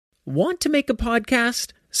Want to make a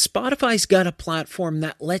podcast? Spotify's got a platform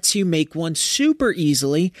that lets you make one super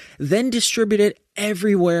easily, then distribute it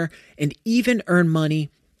everywhere and even earn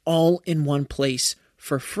money all in one place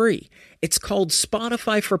for free. It's called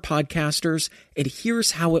Spotify for Podcasters, and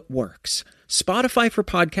here's how it works. Spotify for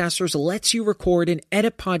Podcasters lets you record and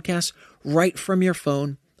edit podcasts right from your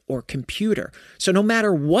phone or computer. So no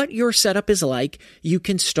matter what your setup is like, you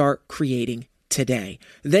can start creating today.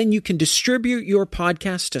 Then you can distribute your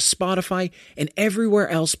podcast to Spotify and everywhere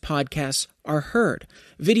else podcasts are heard.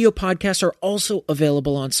 Video podcasts are also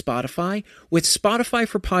available on Spotify. With Spotify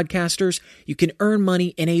for Podcasters, you can earn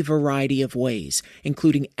money in a variety of ways,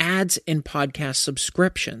 including ads and podcast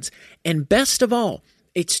subscriptions. And best of all,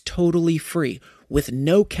 it's totally free with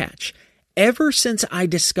no catch. Ever since I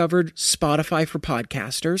discovered Spotify for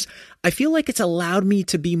Podcasters, I feel like it's allowed me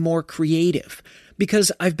to be more creative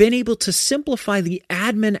because I've been able to simplify the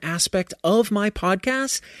admin aspect of my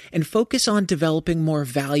podcast and focus on developing more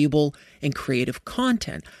valuable and creative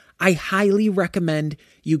content. I highly recommend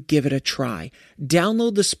you give it a try.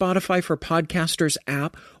 Download the Spotify for Podcasters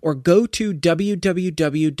app or go to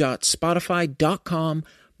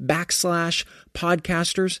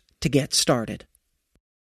www.spotify.com/podcasters to get started.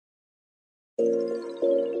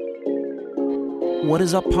 What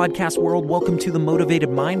is up, podcast world? Welcome to The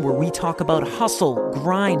Motivated Mind, where we talk about hustle,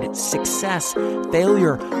 grind, success,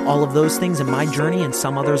 failure, all of those things in my journey and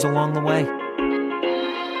some others along the way.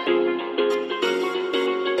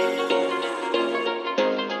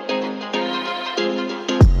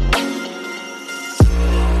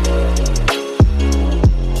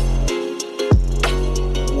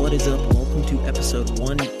 What is up? Welcome to episode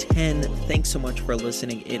 110. Thanks so much for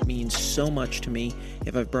listening. It means so much to me.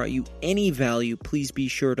 If I've brought you any value, please be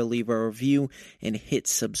sure to leave a review and hit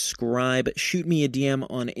subscribe. Shoot me a DM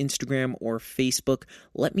on Instagram or Facebook.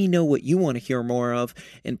 Let me know what you want to hear more of,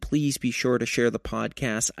 and please be sure to share the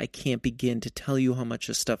podcast. I can't begin to tell you how much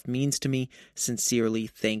this stuff means to me. Sincerely,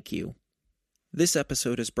 thank you. This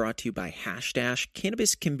episode is brought to you by Hashdash.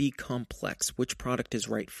 Cannabis can be complex. Which product is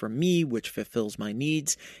right for me? Which fulfills my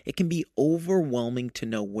needs? It can be overwhelming to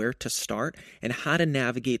know where to start and how to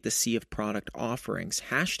navigate the sea of product offerings.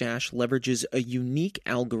 Hashdash leverages a unique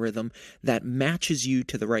algorithm that matches you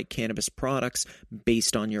to the right cannabis products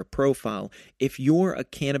based on your profile. If you're a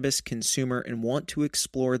cannabis consumer and want to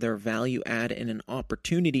explore their value add and an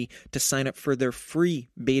opportunity to sign up for their free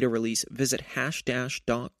beta release, visit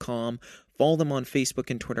hashdash.com. Follow them on Facebook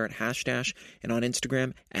and Twitter at Hashdash and on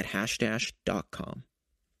Instagram at hashdash.com.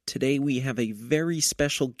 Today we have a very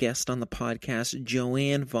special guest on the podcast,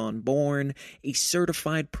 Jo-Aynne Von Born, a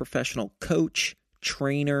certified professional coach,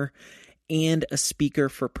 trainer, and a speaker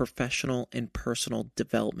for professional and personal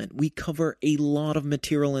development. We cover a lot of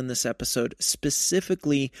material in this episode,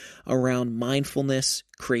 specifically around mindfulness,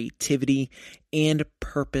 creativity, and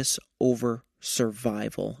purpose over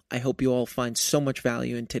survival. I hope you all find so much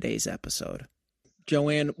value in today's episode.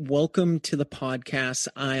 Jo-Aynne, welcome to the podcast.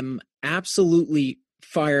 I'm absolutely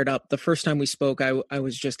fired up. The first time we spoke, I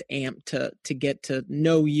was just amped to get to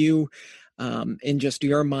know you and just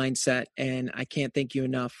your mindset. And I can't thank you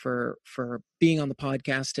enough for being on the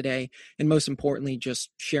podcast today. And most importantly,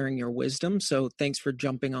 just sharing your wisdom. So thanks for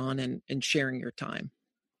jumping on and sharing your time.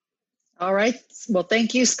 All right. Well,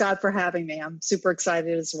 thank you, Scott, for having me. I'm super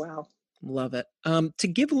excited as well. Love it. To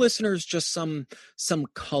give listeners just some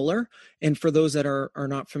color, and for those that are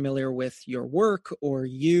not familiar with your work or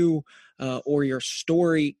you or your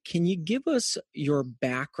story, can you give us your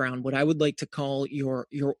background, what I would like to call your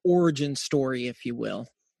origin story, if you will?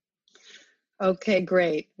 Okay,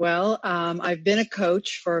 great. Well, I've been a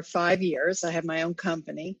coach for 5 years. I have my own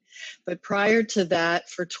company. But prior to that,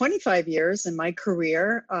 for 25 years in my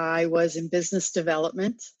career, I was in business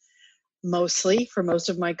development. Mostly, for most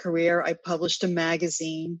of my career, I published a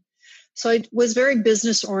magazine. So I was very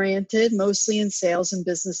business oriented, mostly in sales and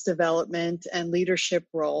business development and leadership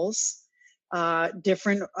roles,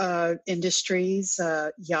 different industries,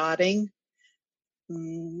 yachting,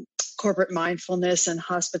 corporate mindfulness, and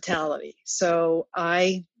hospitality. So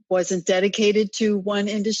I wasn't dedicated to one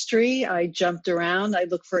industry. I jumped around. I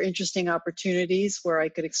looked for interesting opportunities where I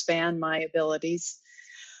could expand my abilities.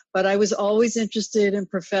 But I was always interested in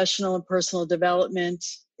professional and personal development.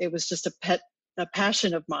 It was just a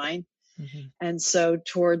passion of mine. Mm-hmm. And so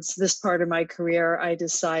towards this part of my career, I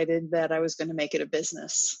decided that I was going to make it a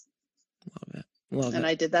business. Love it. And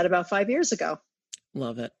I did that about 5 years ago.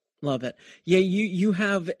 Love it. Love it. Yeah, you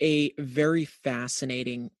have a very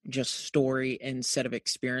fascinating just story and set of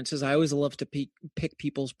experiences. I always love to pick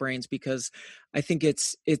people's brains because I think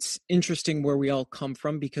it's interesting where we all come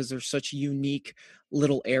from because there's such unique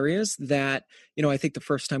little areas that, I think the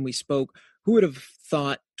first time we spoke, who would have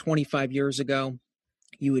thought 25 years ago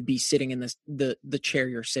you would be sitting in the chair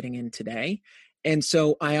you're sitting in today. And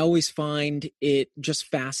so I always find it just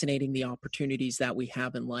fascinating the opportunities that we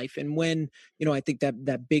have in life. And when, I think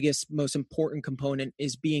that biggest, most important component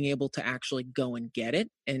is being able to actually go and get it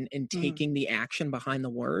and Mm. taking the action behind the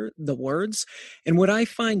words. And what I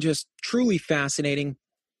find just truly fascinating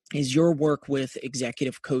is your work with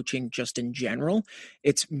executive coaching just in general.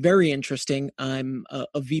 It's very interesting. I'm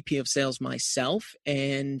a VP of sales myself,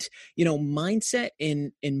 and mindset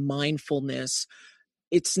and mindfulness,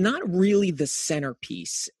 it's not really the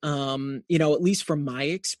centerpiece, at least from my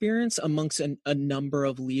experience amongst a number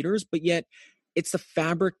of leaders, but yet it's the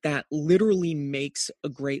fabric that literally makes a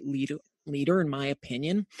great leader, in my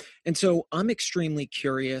opinion. And so I'm extremely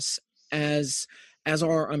curious, as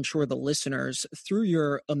are, I'm sure, the listeners, through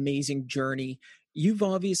your amazing journey, you've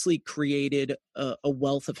obviously created a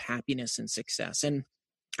wealth of happiness and success. And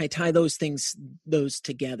I tie those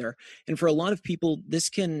together. And for a lot of people, this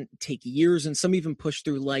can take years, and some even push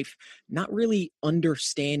through life not really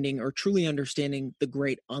understanding or truly understanding the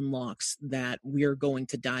great unlocks that we're going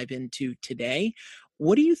to dive into today.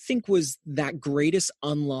 What do you think was that greatest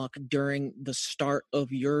unlock during the start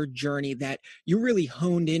of your journey that you really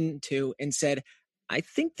honed into and said, I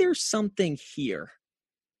think there's something here?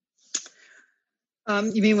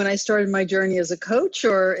 You mean when I started my journey as a coach,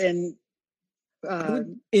 or in I uh,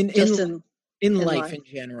 would in just in in life life? in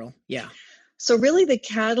general. Yeah. So really, the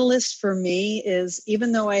catalyst for me is,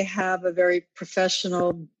 even though I have a very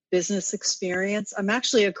professional business experience, I'm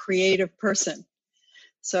actually a creative person.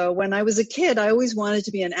 So when I was a kid, I always wanted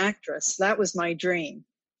to be an actress. That was my dream.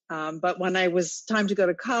 But when I was time to go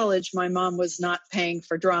to college, my mom was not paying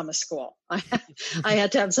for drama school. I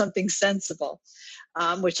had to have something sensible,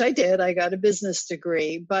 which I did. I got a business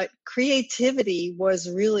degree, but creativity was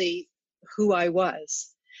really who I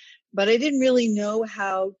was. But I didn't really know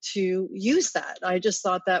how to use that. I just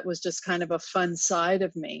thought that was just kind of a fun side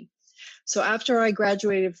of me. So after I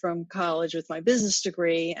graduated from college with my business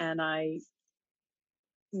degree and I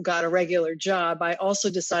got a regular job, I also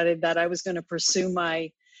decided that I was going to pursue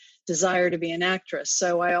my desire to be an actress.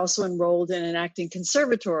 So I also enrolled in an acting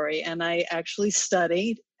conservatory, and I actually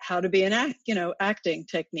studied how to be acting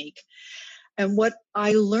technique. And what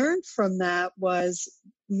I learned from that was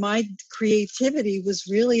my creativity was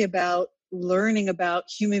really about learning about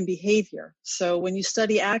human behavior. So when you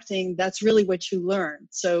study acting, that's really what you learn.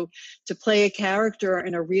 So to play a character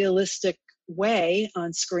in a realistic way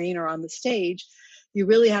on screen or on the stage, you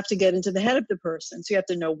really have to get into the head of the person. So you have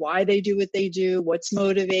to know why they do what they do, what's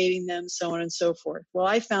motivating them, so on and so forth. Well,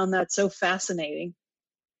 I found that so fascinating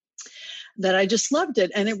that I just loved it.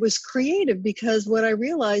 And it was creative because what I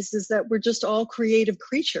realized is that we're just all creative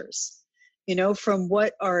creatures, from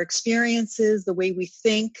what our experiences, the way we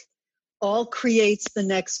think, all creates the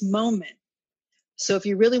next moment. So if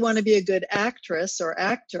you really want to be a good actress or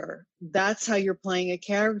actor, that's how you're playing a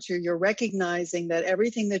character. You're recognizing that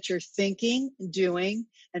everything that you're thinking, doing,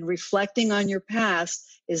 and reflecting on your past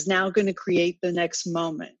is now going to create the next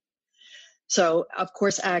moment. So, of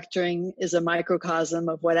course, acting is a microcosm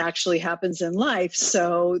of what actually happens in life.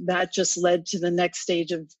 So that just led to the next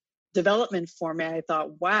stage of development for me. I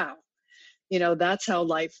thought, wow, that's how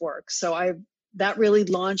life works. So that really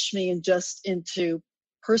launched me into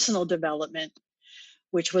personal development,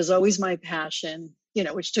 which was always my passion,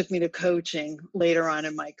 which took me to coaching later on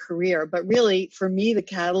in my career. But really, for me, the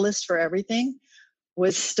catalyst for everything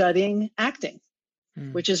was studying acting,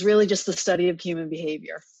 Mm. which is really just the study of human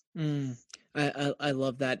behavior. Mm. I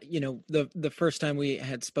love that. The first time we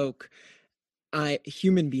had spoke, I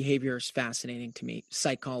human behavior is fascinating to me,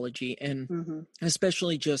 psychology, and Mm-hmm.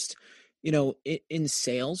 especially just in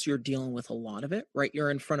sales, you're dealing with a lot of it, right?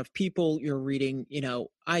 You're in front of people, you're reading,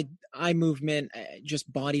 eye movement,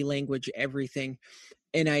 just body language, everything.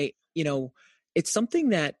 And it's something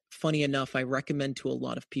that, funny enough, I recommend to a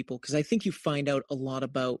lot of people because I think you find out a lot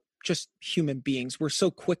about just human beings. We're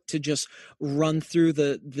so quick to just run through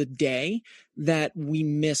the day that we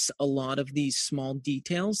miss a lot of these small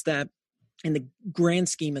details that, in the grand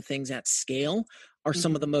scheme of things at scale, are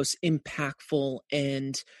some of Mm-hmm. the most impactful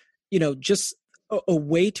and just a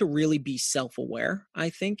way to really be self-aware, I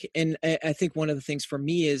think. And I think one of the things for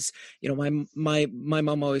me is, my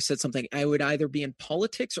mom always said something: I would either be in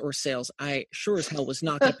politics or sales. I sure as hell was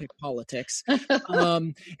not going to pick politics.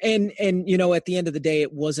 um and at the end of the day,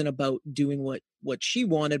 it wasn't about doing what she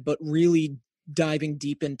wanted, but really diving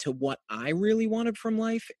deep into what I really wanted from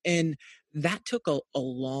life. And that took a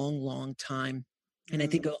long time. And I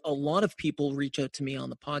think a lot of people reach out to me on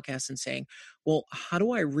the podcast and saying, well, how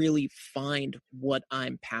do I really find what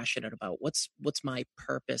I'm passionate about? What's my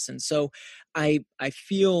purpose? And so I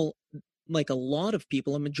feel like a lot of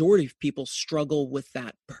people, a majority of people, struggle with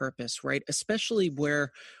that purpose, right? Especially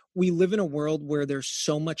where we live in a world where there's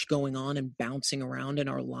so much going on and bouncing around in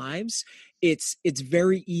our lives. It's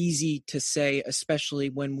very easy to say, especially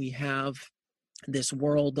when we have this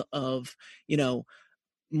world of,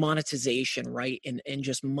 monetization, right? And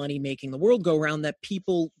just money making the world go around, that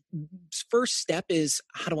people's first step is,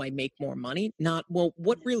 how do I make more money? Not, well,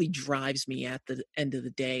 what really drives me at the end of the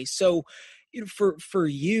day? So, for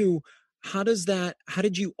you, how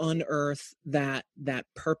did you unearth that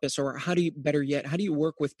purpose? Or how do you, better yet, how do you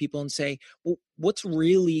work with people and say, well, what's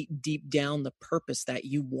really deep down the purpose that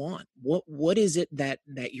you want? What is it that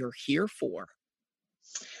you're here for?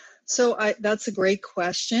 So that's a great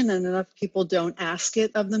question, and enough people don't ask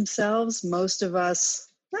it of themselves. Most of us,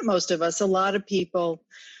 not most of us, a lot of people,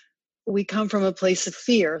 we come from a place of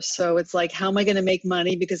fear. So it's like, how am I going to make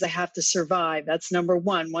money because I have to survive? That's number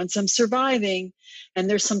one. Once I'm surviving and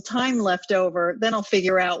there's some time left over, then I'll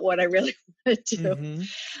figure out what I really want to do. Mm-hmm.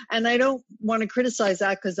 And I don't want to criticize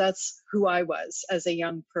that, because that's who I was as a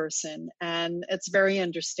young person, and it's very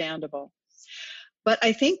understandable. But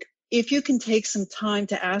I think if you can take some time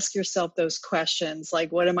to ask yourself those questions, like,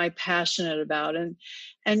 what am I passionate about?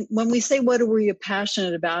 And when we say, what are you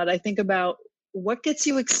passionate about? I think about what gets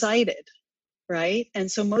you excited, right? And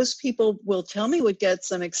so most people will tell me what gets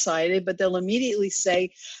them excited, but they'll immediately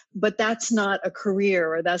say, but that's not a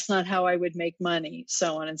career, or that's not how I would make money,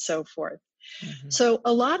 so on and so forth. Mm-hmm. So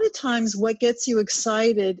a lot of times what gets you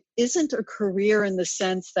excited isn't a career in the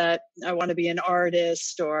sense that I want to be an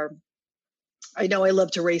artist, or I know I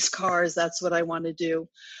love to race cars, that's what I want to do.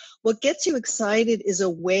 What gets you excited is a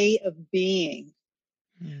way of being.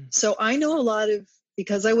 So I know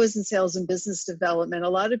because I was in sales and business development, a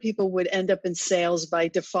lot of people would end up in sales by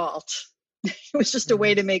default. It was just a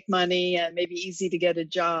way to make money and maybe easy to get a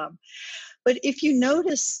job. But if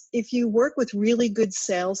you work with really good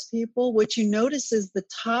salespeople, what you notice is the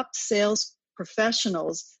top sales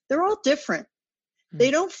professionals, they're all different. They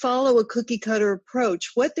don't follow a cookie cutter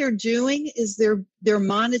approach. What they're doing is they're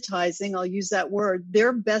monetizing, I'll use that word,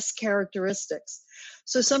 their best characteristics.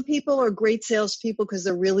 So some people are great salespeople because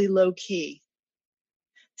they're really low key.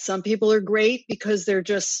 Some people are great because they're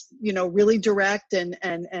just, really direct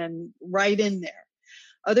and right in there.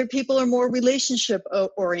 Other people are more relationship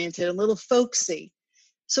oriented, a little folksy.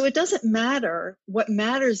 So it doesn't matter. What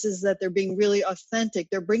matters is that they're being really authentic.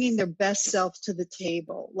 They're bringing their best self to the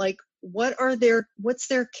table. Like, what's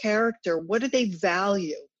their character? What do they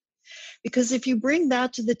value? Because if you bring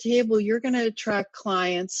that to the table, you're going to attract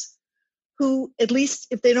clients who, at least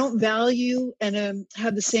if they don't value and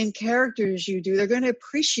have the same character as you do, they're going to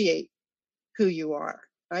appreciate who you are,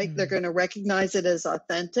 right? Mm-hmm. They're going to recognize it as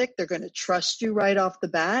authentic. They're going to trust you right off the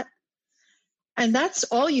bat. And that's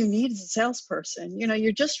all you need as a salesperson.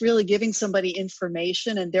 You're just really giving somebody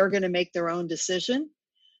information, and they're going to make their own decision.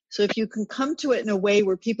 So if you can come to it in a way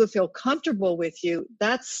where people feel comfortable with you,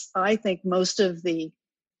 that's, I think, most of the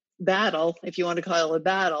battle, if you want to call it a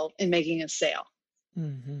battle, in making a sale.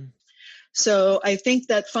 Mm-hmm. So I think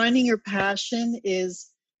that finding your passion is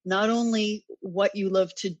not only what you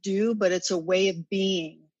love to do, but it's a way of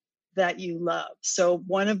being that you love. So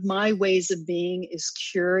one of my ways of being is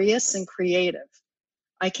curious and creative.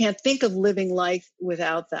 I can't think of living life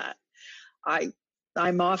without that.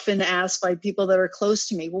 I'm often asked by people that are close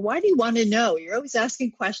to me, well, why do you want to know? You're always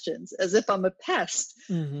asking questions, as if I'm a pest,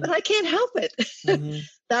 but I can't help it. Mm-hmm.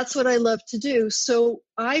 That's what I love to do. So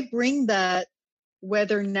I bring that,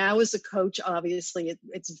 whether now as a coach, obviously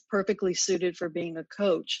it's perfectly suited for being a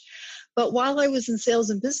coach. But while I was in sales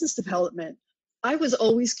and business development, I was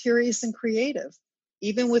always curious and creative.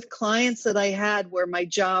 Even with clients that I had where my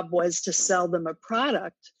job was to sell them a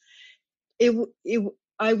product,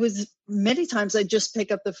 many times I'd just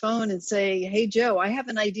pick up the phone and say, hey, Joe, I have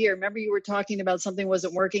an idea. Remember you were talking about something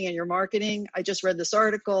wasn't working in your marketing? I just read this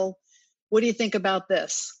article. What do you think about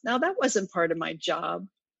this? Now, that wasn't part of my job,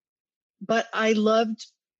 but I loved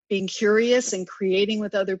being curious and creating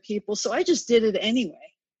with other people. So I just did it anyway.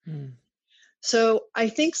 So I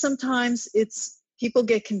think sometimes people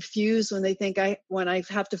get confused when they think when I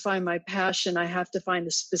have to find my passion, I have to find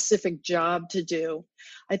a specific job to do.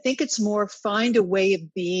 I think it's more find a way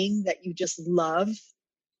of being that you just love,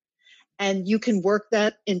 and you can work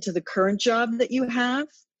that into the current job that you have,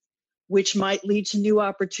 which might lead to new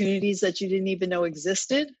opportunities that you didn't even know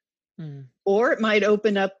existed. Mm. Or it might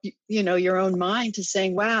open up, your own mind to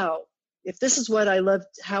saying, wow, if this is what I love,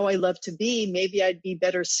 how I love to be, maybe I'd be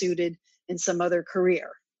better suited in some other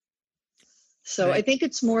career. So I think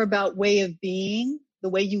it's more about way of being, the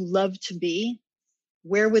way you love to be.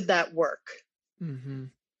 Where would that work Mm-hmm.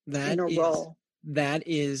 in a role? That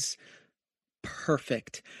is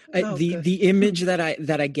perfect. Oh, The good. the image that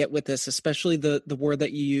I get with this, especially the word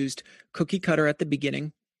that you used, cookie cutter at the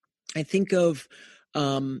beginning. I think of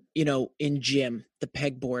in gym, the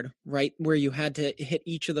pegboard, right? Where you had to hit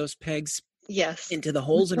each of those pegs Yes. into the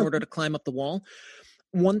holes in order to climb up the wall.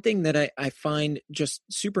 One thing that I find just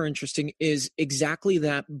super interesting is exactly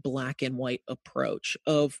that black and white approach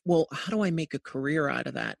of, well, how do I make a career out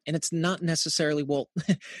of that? And it's not necessarily, well,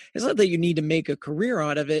 it's not that you need to make a career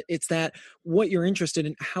out of it. It's that what you're interested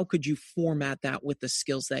in, how could you format that with the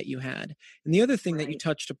skills that you had? And the other thing that you Right.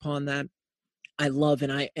 touched upon that I love,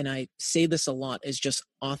 and I say this a lot, is just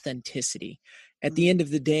authenticity. At the Mm. end of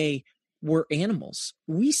the day, we're animals.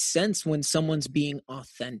 We sense when someone's being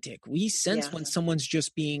authentic. We sense when Yes. someone's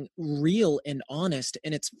just being real and honest.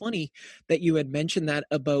 And it's funny that you had mentioned that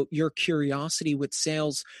about your curiosity with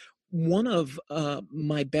sales. One of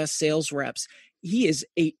my best sales reps, he is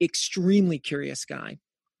a extremely curious guy.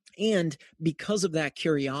 And because of that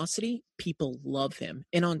curiosity, people love him.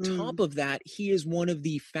 And on top Mm. of that, he is one of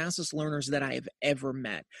the fastest learners that I have ever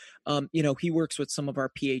met. He works with some of our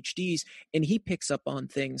PhDs and he picks up on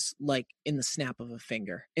things like in the snap of a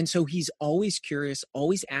finger. And so he's always curious,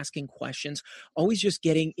 always asking questions, always just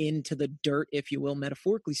getting into the dirt, if you will,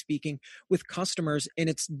 metaphorically speaking, with customers. And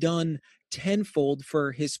it's done tenfold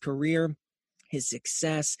for his career, his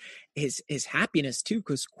success, his happiness too,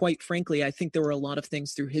 because quite frankly, I think there were a lot of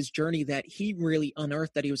things through his journey that he really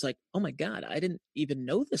unearthed that he was like, oh my God, I didn't even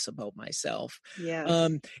know this about myself. Yes.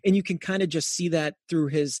 And you can kind of just see that through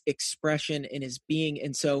his expression and his being.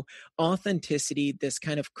 And so authenticity, this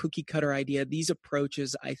kind of cookie cutter idea, these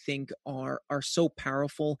approaches I think are so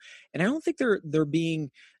powerful. And I don't think they're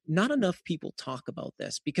being, not enough people talk about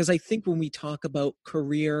this, because I think when we talk about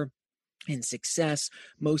career and success,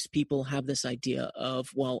 most people have this idea of,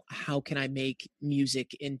 well, how can I make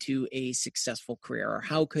music into a successful career? Or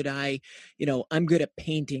how could I'm good at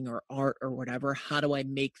painting or art or whatever. How do I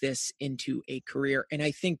make this into a career? And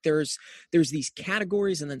I think there's these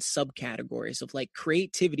categories and then subcategories of like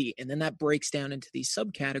creativity. And then that breaks down into these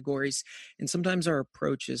subcategories. And sometimes our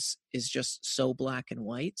approach is just so black and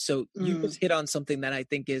white. So you Mm. just hit on something that I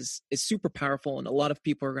think is super powerful and a lot of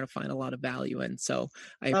people are going to find a lot of value in. So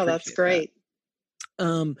I Oh, that's appreciate that. great.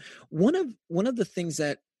 One of the things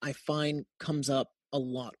that I find comes up a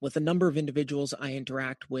lot with a number of individuals I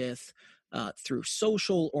interact with through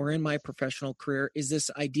social or in my professional career is this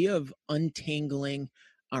idea of untangling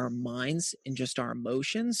our minds and just our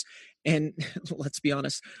emotions. And let's be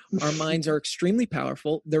honest, our minds are extremely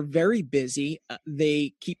powerful. They're very busy.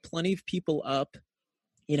 They keep plenty of people up,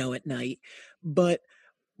 at night. But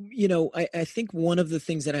I think one of the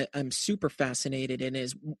things that I'm super fascinated in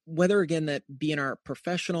is whether, again, that be in our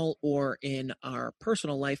professional or in our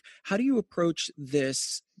personal life, how do you approach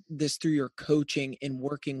this through your coaching and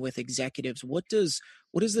working with executives? What does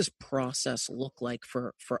this process look like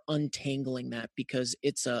for untangling that? Because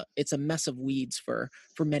it's a mess of weeds for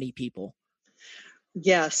many people.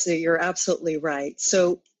 Yes, you're absolutely right.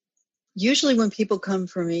 So usually when people come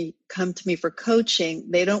to me for coaching,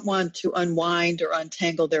 they don't want to unwind or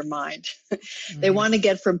untangle their mind. They Mm-hmm. want to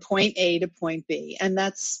get from point A to point B, and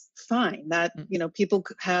that's fine. That, people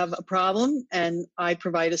have a problem and I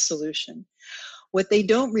provide a solution. What they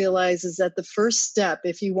don't realize is that the first step,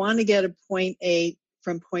 if you want to get a point A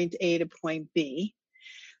from point A to point B,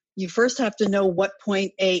 you first have to know what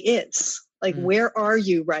point A is. Like, Mm-hmm. where are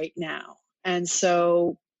you right now? And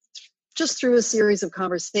so just through a series of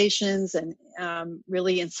conversations and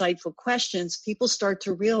really insightful questions, people start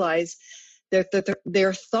to realize that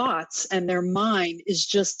their thoughts and their mind is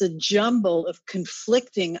just a jumble of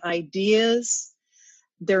conflicting ideas.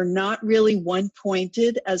 They're not really one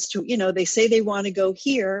pointed as to, they say they want to go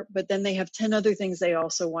here, but then they have 10 other things they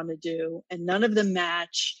also want to do, and none of them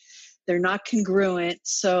match. They're not congruent.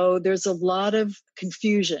 So there's a lot of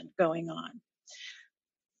confusion going on.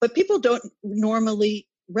 But people don't normally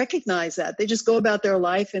recognize that. They just go about their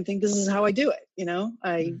life and think this is how I do it.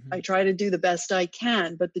 I try to do the best I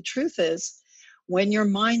can. But the truth is, when your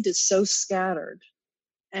mind is so scattered,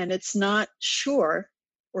 and it's not sure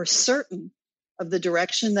or certain of the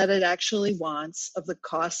direction that it actually wants, of the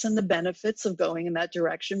costs and the benefits of going in that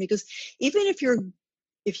direction. Because even if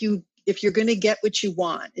you're going to get what you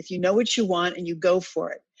want, if you know what you want and you go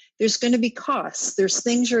for it, there's going to be costs. There's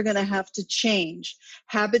things you're going to have to change,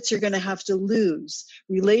 habits you're going to have to lose,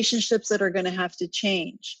 relationships that are going to have to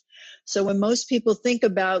change. So when most people think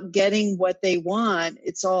about getting what they want,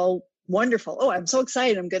 it's all wonderful. Oh, I'm so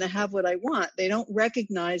excited, I'm going to have what I want. They don't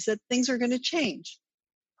recognize that things are going to change.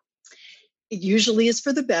 It usually is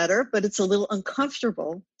for the better, but it's a little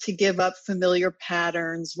uncomfortable to give up familiar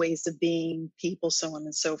patterns, ways of being, people, so on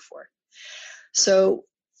and so forth. So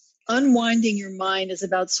unwinding your mind is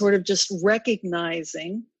about sort of just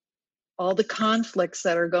recognizing all the conflicts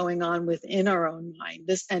that are going on within our own mind.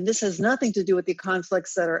 This has nothing to do with the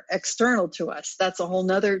conflicts that are external to us. That's a whole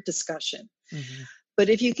nother discussion. Mm-hmm. But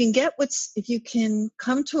if you can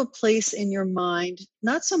come to a place in your mind,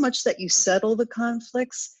 not so much that you settle the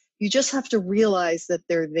conflicts, you just have to realize that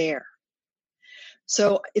they're there.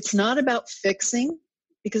 So it's not about fixing,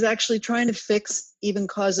 because actually trying to fix even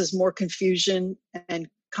causes more confusion and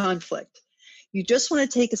conflict. You just want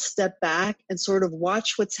to take a step back and sort of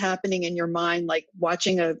watch what's happening in your mind, like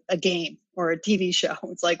watching a game or a TV show.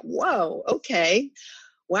 It's like, whoa, okay,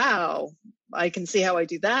 wow, I can see how I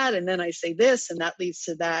do that. And then I say this, and that leads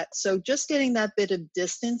to that. So just getting that bit of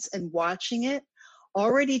distance and watching it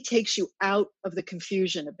already takes you out of the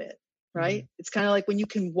confusion a bit, right? Mm-hmm. It's kind of like when you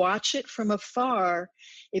can watch it from afar,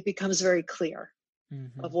 it becomes very clear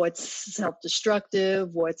mm-hmm. of what's self-destructive,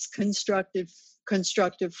 what's constructive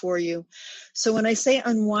for you. So when I say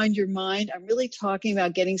unwind your mind, I'm really talking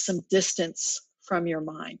about getting some distance from your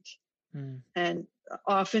mind. And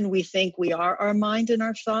often we think we are our mind and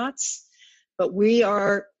our thoughts, but we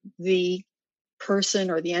are the person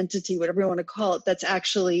or the entity, whatever you want to call it, that's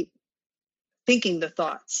actually thinking the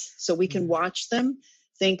thoughts. So we can watch them,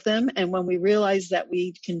 think them, and when we realize that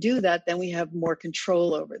we can do that, then we have more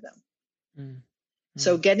control over them.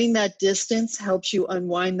 So getting that distance helps you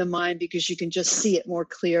unwind the mind, because you can just see it more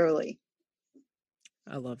clearly.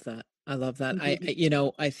 I love that.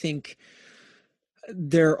 Mm-hmm. I think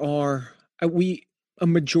there are, a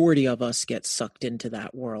majority of us get sucked into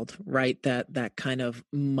that world, right? That kind of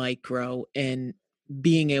micro, and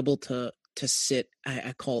being able to sit,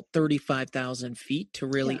 I call it 35,000 feet to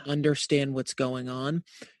really understand what's going on.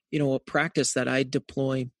 A practice that I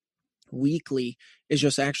deploy weekly is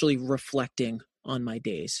just actually reflecting on my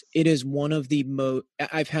days. It is one of the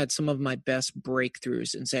I've had some of my best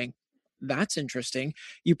breakthroughs in saying, that's interesting.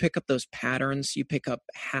 You pick up those patterns, you pick up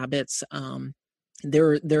habits.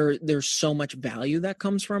 There's so much value that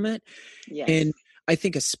comes from it. Yes. And I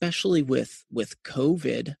think especially with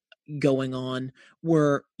COVID going on,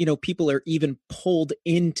 where people are even pulled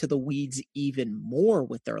into the weeds even more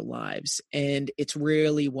with their lives, and it's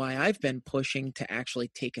really why I've been pushing to actually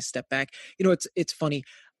take a step back. It's funny,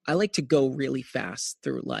 I like to go really fast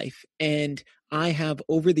through life, and I have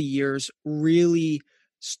over the years really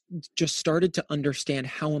just started to understand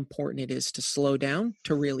how important it is to slow down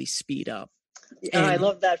to really speed up. I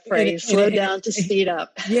love that phrase, slow down to speed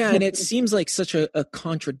up. Yeah, and it seems like such a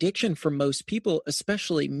contradiction for most people,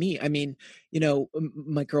 especially me. I mean,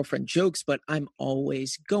 my girlfriend jokes, but I'm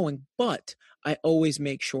always going. But I always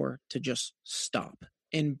make sure to just stop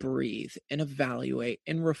and breathe and evaluate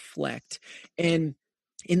and reflect. And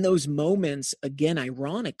in those moments, again,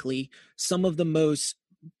 ironically, some of the most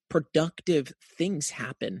productive things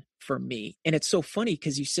happen for me. And it's so funny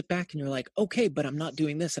because you sit back and you're like, okay, but I'm not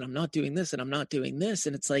doing this and I'm not doing this and I'm not doing this.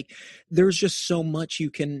 And it's like, there's just so much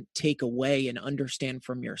you can take away and understand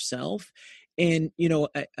from yourself. And,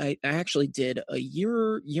 I actually did a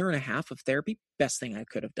year and a half of therapy, best thing I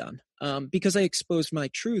could have done, because I exposed my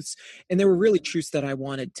truths, and they were really truths that I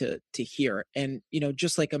wanted to hear. And,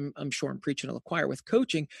 just like I'm sure I'm preaching to the choir with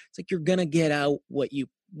coaching, it's like, you're going to get out what you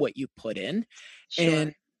put in. Sure.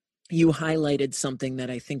 And you highlighted something that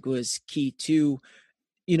I think was key too.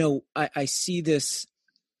 I see this,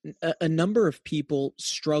 a number of people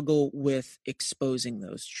struggle with exposing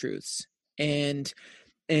those truths. And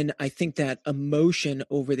I think that emotion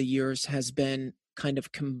over the years has been kind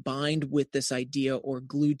of combined with this idea, or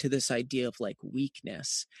glued to this idea of like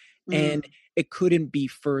weakness. And it couldn't be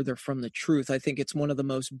further from the truth. I think it's one of the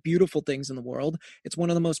most beautiful things in the world. It's one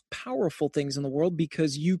of the most powerful things in the world,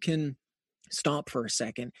 because you can stop for a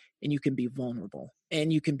second and you can be vulnerable,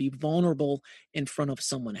 and you can be vulnerable in front of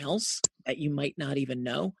someone else that you might not even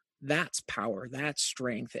know. That's power, that's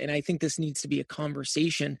strength. And I think this needs to be a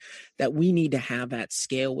conversation that we need to have at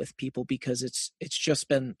scale with people, because it's just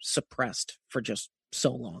been suppressed for just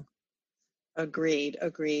so long. Agreed,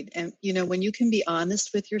 agreed. And, when you can be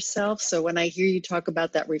honest with yourself, so when I hear you talk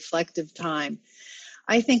about that reflective time,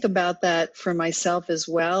 I think about that for myself as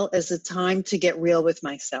well as a time to get real with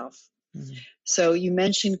myself. Mm-hmm. So you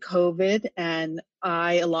mentioned COVID, and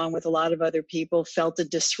I, along with a lot of other people, felt a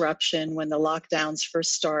disruption when the lockdowns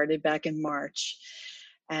first started back in March.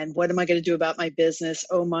 And what am I going to do about my business?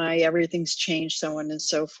 Oh my, everything's changed, so on and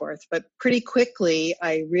so forth. But pretty quickly,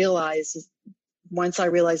 once I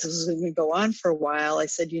realized this was going to go on for a while, I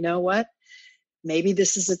said, you know what? Maybe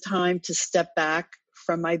this is a time to step back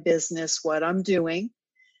from my business, what I'm doing,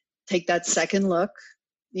 take that second look,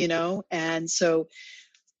 and so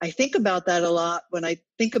I think about that a lot when I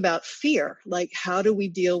think about fear, like how do we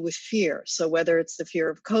deal with fear? So whether it's the fear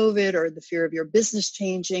of COVID or the fear of your business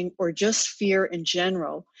changing or just fear in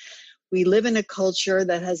general, we live in a culture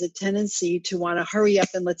that has a tendency to want to hurry up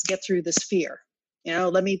and let's get through this fear.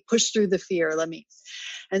 Let me push through the fear.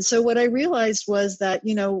 And so what I realized was that,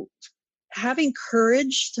 having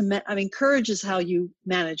courage courage is how you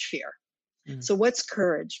manage fear. So what's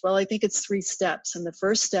courage? Well, I think it's 3 steps. And the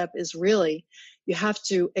first step is really you have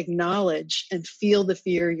to acknowledge and feel the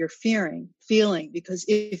fear you're feeling, because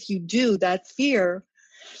if you do, that fear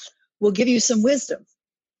will give you some wisdom,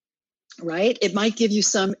 right? It might give you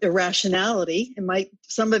some irrationality.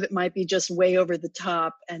 Some of it might be just way over the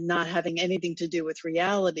top and not having anything to do with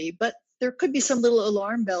reality, but there could be some little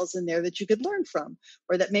alarm bells in there that you could learn from,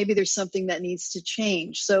 or that maybe there's something that needs to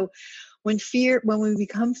change. So when we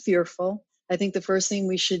become fearful, I think the first thing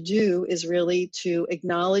we should do is really to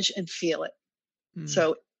acknowledge and feel it.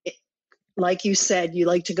 So like you said, you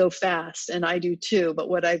like to go fast, and I do too. But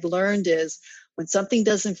what I've learned is when something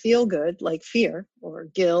doesn't feel good, like fear or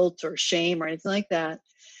guilt or shame or anything like that,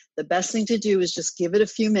 the best thing to do is just give it a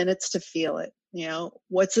few minutes to feel it.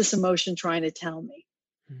 What's this emotion trying to tell me?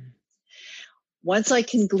 Once I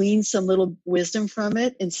can glean some little wisdom from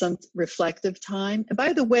it in some reflective time. And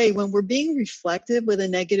by the way, when we're being reflective with a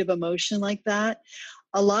negative emotion like that,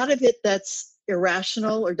 a lot of it that's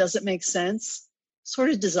irrational or doesn't make sense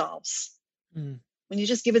sort of dissolves when you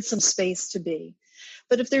just give it some space to be.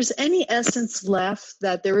 But if there's any essence left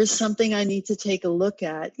that there is something I need to take a look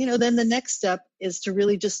at, then the next step is to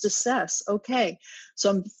really just assess, okay,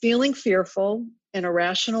 so I'm feeling fearful in a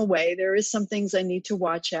rational way. There is some things I need to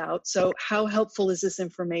watch out. So how helpful is this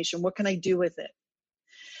information? What can I do with it?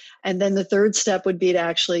 And then the third step would be to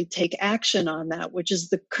actually take action on that, which is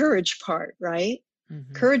the courage part, right?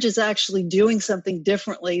 Courage is actually doing something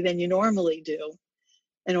differently than you normally do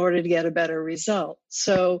in order to get a better result.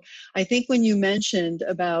 So I think when you mentioned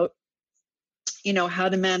about, how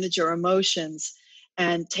to manage your emotions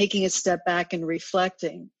and taking a step back and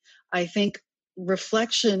reflecting, I think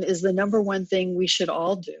reflection is the number one thing we should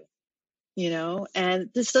all do, and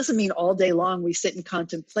this doesn't mean all day long we sit in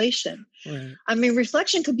contemplation. Right.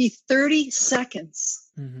 Reflection could be 30 seconds.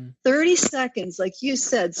 30 seconds, like you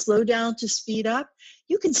said, slow down to speed up.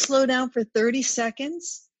 You can slow down for 30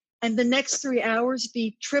 seconds and the next 3 hours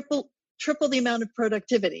be triple the amount of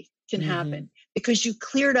productivity can happen because you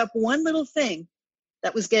cleared up one little thing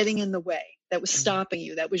that was getting in the way, that was stopping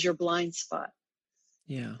you, that was your blind spot.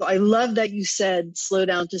 Yeah. So I love that you said slow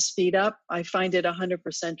down to speed up. I find it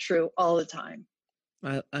 100% true all the time.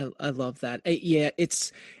 I love that.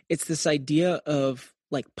 It's this idea of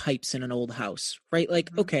like pipes in an old house, right? Like,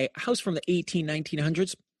 okay, a house from the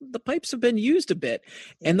 1900s, the pipes have been used a bit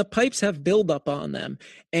and the pipes have buildup on them.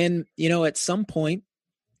 And, at some point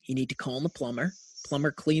you need to call in the plumber.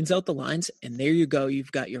 Plumber cleans out the lines and there you go.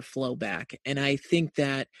 You've got your flow back. And I think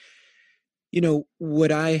that,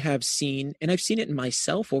 what I have seen, and I've seen it in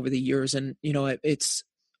myself over the years, and, it's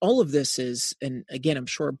all of this is, and again, I'm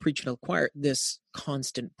sure I'm preaching to the choir, this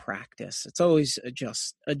constant practice. It's always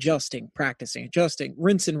adjusting, practicing, adjusting,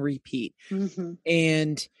 rinse and repeat.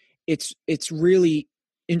 And it's really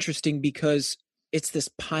interesting because it's this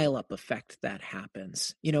pile up effect that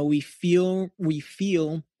happens. We feel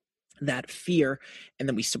that fear and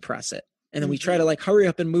then we suppress it. And then we try to like hurry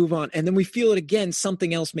up and move on. And then we feel it again,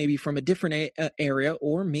 something else, maybe from a different area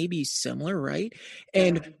or maybe similar, right?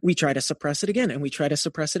 And we try to suppress it again and we try to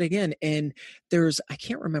suppress it again. And I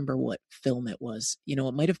can't remember what film it was.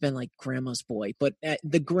 It might have been like Grandma's Boy, but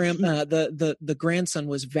the grandson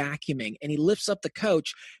was vacuuming and he lifts up the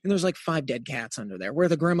couch and there's like 5 dead cats under there where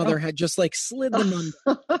the grandmother had just like slid them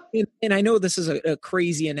under. And I know this is a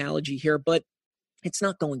crazy analogy here, but it's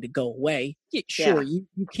not going to go away. Sure, you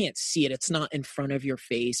can't see it. It's not in front of your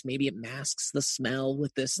face. Maybe it masks the smell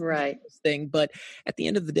with this thing. But at the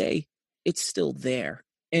end of the day, it's still there.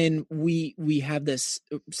 And we have this,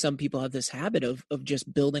 some people have this habit of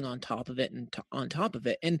just building on top of it and on top of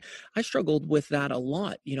it. And I struggled with that a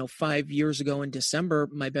lot. 5 years ago in December,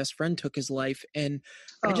 my best friend took his life, and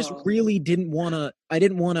I just Oh, really I didn't want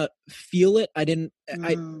to feel it.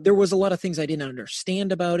 There was a lot of things I didn't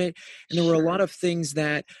understand about it. And there were a lot sure. of things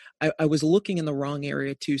that I was looking in the wrong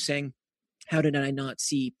area too, saying, how did I not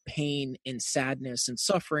see pain and sadness and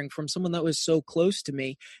suffering from someone that was so close to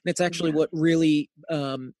me? And it's actually Yeah, what really,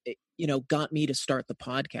 got me to start the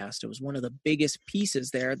podcast. It was one of the biggest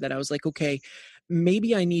pieces there that I was like, okay,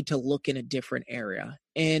 maybe I need to look in a different area.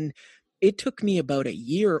 And it took me about a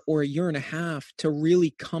year or a year and a half to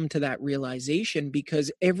really come to that realization,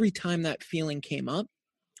 because every time that feeling came up,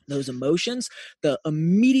 those emotions, the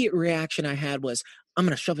immediate reaction I had was, I'm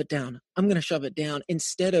going to shove it down. I'm going to shove it down,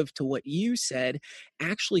 instead of, to what you said,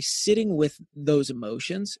 actually sitting with those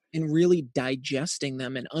emotions and really digesting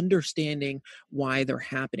them and understanding why they're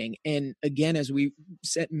happening. And again, as we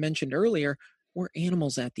mentioned earlier, we're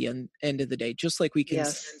animals at the end of the day. Just like we can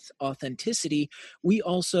yes, sense authenticity, we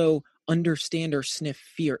also understand or sniff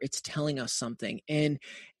fear. It's telling us something. And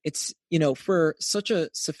it's, for such a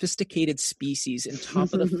sophisticated species and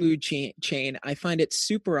top of the food chain, I find it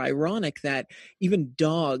super ironic that even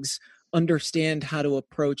dogs understand how to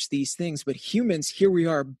approach these things. But humans, here we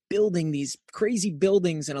are building these crazy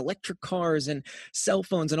buildings and electric cars and cell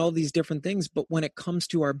phones and all these different things. But when it comes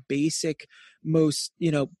to our basic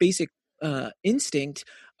instinct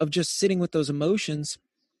of just sitting with those emotions,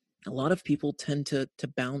 a lot of people tend to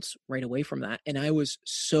bounce right away from that. And I was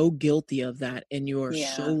so guilty of that. And you're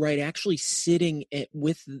yeah, so right, actually sitting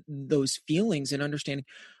with those feelings and understanding,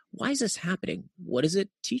 why is this happening? What is it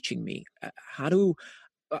teaching me? How do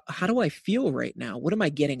I feel right now? What am I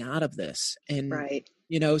getting out of this? And right.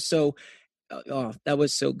 so oh, that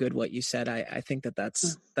was so good what you said. I think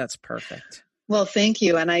that's perfect. Well, thank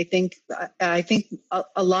you. And I think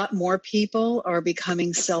a lot more people are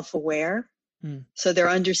becoming self-aware. Mm, So they're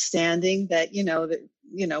understanding that,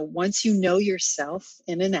 once you know yourself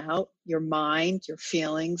in and out, your mind, your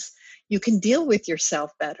feelings, you can deal with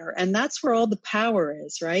yourself better. And that's where all the power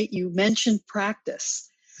is, right? You mentioned practice.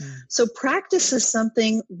 mm, So practice is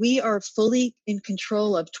something we are fully in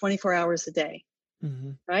control of 24 hours a day,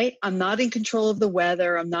 mhm, right? I'm not in control of the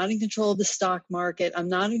weather. I'm not in control of the stock market. I'm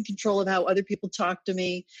not in control of how other people talk to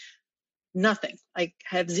me. Nothing. I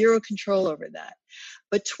have zero control over that.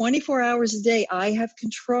 But 24 hours a day, I have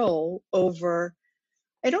control over,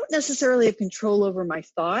 I don't necessarily have control over my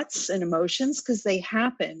thoughts and emotions because they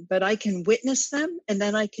happen, but I can witness them, and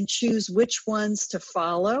then I can choose which ones to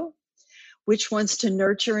follow, which ones to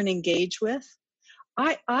nurture and engage with.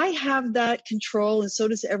 I have that control, and so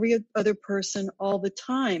does every other person all the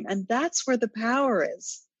time. And that's where the power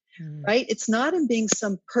is, mm, right? It's not in being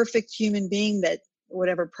some perfect human being that,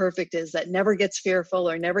 whatever perfect is, that never gets fearful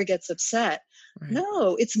or never gets upset. right.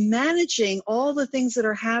 No, it's managing all the things that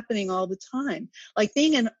are happening all the time. Like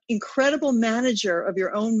being an incredible manager of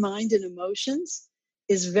your own mind and emotions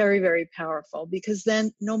is very, very powerful, because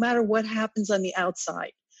then no matter what happens on the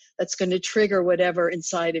outside that's going to trigger whatever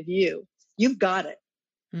inside of you, you've got it,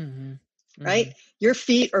 Mhm, right? mhm, Your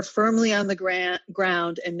feet are firmly on the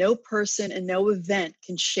ground, and no person and no event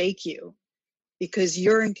can shake you, because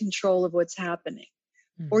you're in control of what's happening,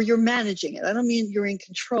 or mm, you're managing it. I don't mean you're in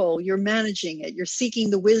control, you're managing it. You're seeking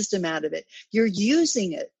the wisdom out of it. You're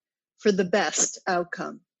using it for the best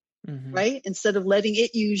outcome, mhm, right? Instead of letting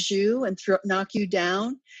it use you and knock you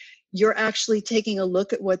down, you're actually taking a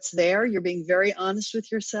look at what's there. You're being very honest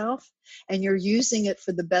with yourself, and you're using it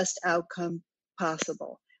for the best outcome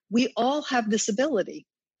possible. We all have this ability,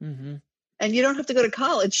 mhm. and you don't have to go to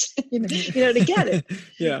college, to get it.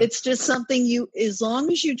 Yeah. It's just something as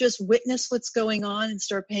long as you just witness what's going on and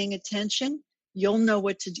start paying attention, you'll know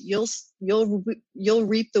what to do. You'll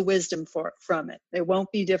reap the wisdom from it. It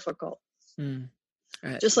won't be difficult. Mm.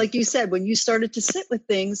 Just like you said, when you started to sit with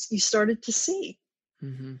things, you started to see.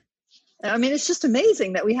 Mhm. I mean, it's just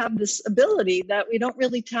amazing that we have this ability that we don't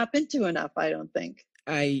really tap into enough, I don't think.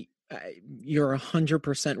 You're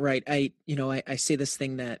 100% right. I say this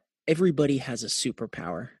thing that everybody has a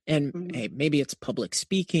superpower, and Mhm. hey, maybe it's public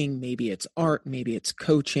speaking, maybe it's art, maybe it's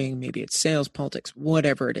coaching, maybe it's sales, politics,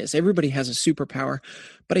 whatever it is. Everybody has a superpower,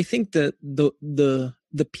 but I think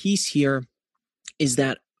the piece here is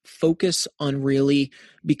that focus on really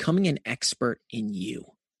becoming an expert in you.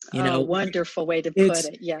 You Oh, know, wonderful way to put it's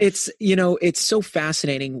it. Yes. it's so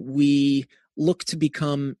fascinating. We look to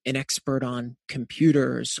become an expert on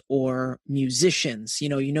computers or musicians. You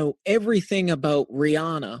know everything about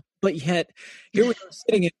Rihanna, but yet here we are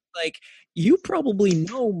sitting, and like, you probably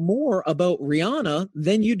know more about Rihanna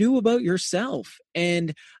than you do about yourself.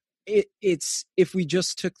 And it's if we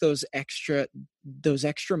just took those extra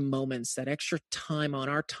moments, that extra time on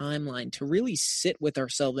our timeline to really sit with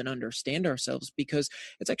ourselves and understand ourselves, because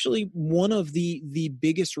it's actually one of the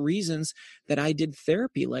biggest reasons that I did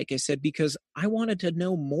therapy, like I said, because I wanted to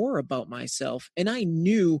know more about myself. And I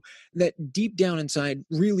knew that deep down inside,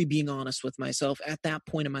 really being honest with myself at that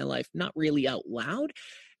point in my life, not really out loud,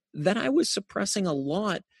 that I was suppressing a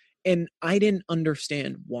lot, and I didn't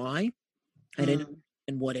understand why. I didn't Mm,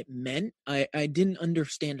 understand what it meant. I didn't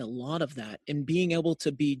understand a lot of that. And being able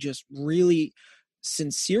to be just really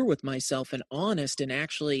sincere with myself and honest and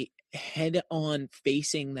actually head on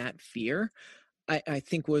facing that fear, I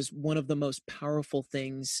think was one of the most powerful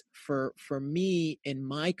things for me in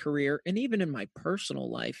my career and even in my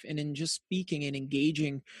personal life and in just speaking and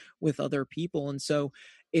engaging with other people. And so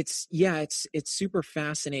it's super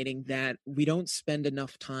fascinating that we don't spend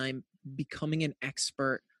enough time becoming an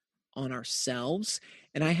expert on ourselves.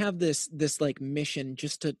 And I have this like mission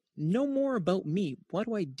just to know more about me. Why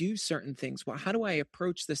do I do certain things? How do I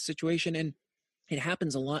approach this situation? And it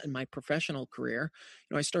happens a lot in my professional career.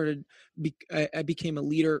 I started, I became a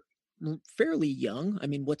leader fairly young. I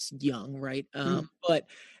mean, what's young, right? mm, But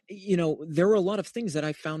there were a lot of things that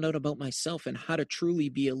I found out about myself and how to truly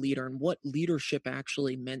be a leader and what leadership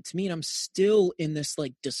actually meant to me. And I'm still in this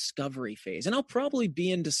like discovery phase, and I'll probably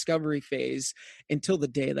be in discovery phase until the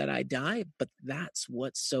day that I die. But that's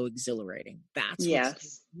what's so exhilarating. That's what's so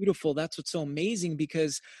yes. beautiful. That's what's so amazing,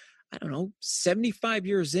 because I don't know, 75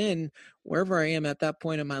 years in, wherever I am at that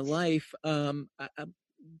point in my life, I'll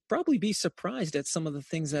probably be surprised at some of the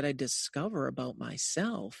things that I discover about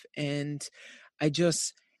myself. And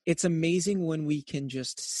it's amazing when we can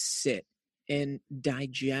just sit and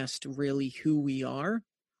digest really who we are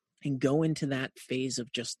and go into that phase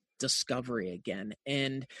of just discovery again.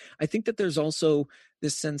 And I think that there's also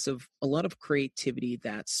this sense of a lot of creativity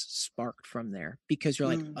that's sparked from there, because you're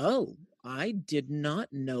like, Mm. oh, I did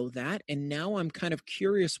not know that. And now I'm kind of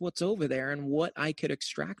curious what's over there and what I could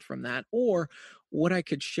extract from that, or what I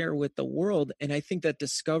could share with the world. And I think that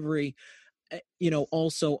discovery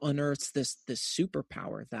also unearths this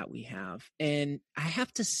superpower that we have. And I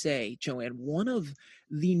have to say, Jo-Aynne, one of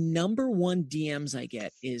the number one DMs I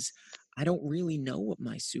get is, I don't really know what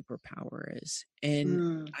my superpower is. And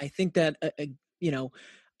Mm. I think that you know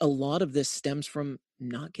a lot of this stems from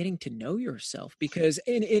not getting to know yourself, because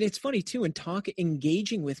and it's funny too, in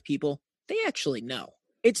engaging with people, they actually know.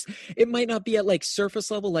 It might not be at like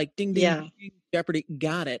surface level, like ding ding Yeah. ding, Jeopardy,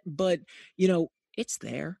 got it, but it's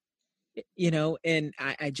there. And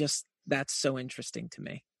I just, that's so interesting to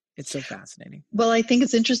me. It's so fascinating. Well, I think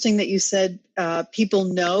it's interesting that you said people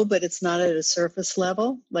know, but it's not at a surface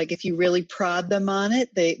level. Like if you really prod them on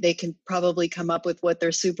it, they can probably come up with what their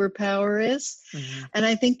superpower is. Hmm. And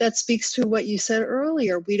I think that speaks to what you said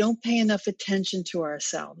earlier. We don't pay enough attention to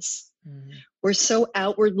ourselves. Hmm. We're so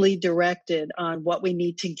outwardly directed on what we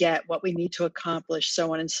need to get, what we need to accomplish,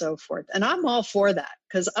 so on and so forth. And I'm all for that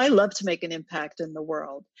because I love to make an impact in the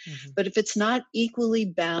world. Hmm. But if it's not equally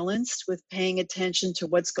balanced with paying attention to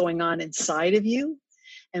what's going on inside of you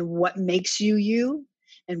and what makes you you,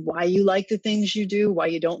 and why you like the things you do, why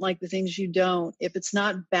you don't like the things you don't, if it's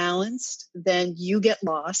not balanced, then you get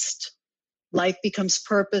lost. Life becomes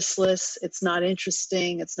purposeless. It's not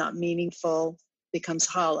interesting. It's not meaningful, becomes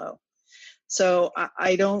hollow. So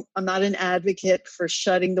I'm not an advocate for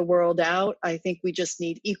shutting the world out. I think we just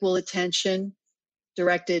need equal attention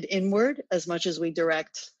directed inward as much as we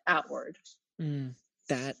direct outward. Mm,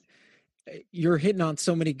 that you're hitting on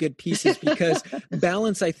so many good pieces, because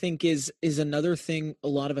balance, I think, is another thing a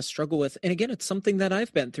lot of us struggle with. And again, it's something that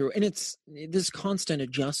I've been through, and it's this constant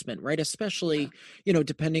adjustment, right? Especially,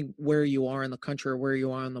 depending where you are in the country or where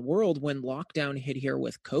you are in the world. When lockdown hit here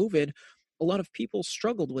with COVID, a lot of people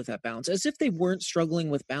struggled with that balance, as if they weren't struggling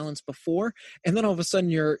with balance before. And then all of a sudden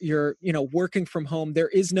you're working from home. There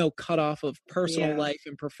is no cutoff of personal Yeah. life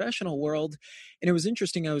and professional world. And it was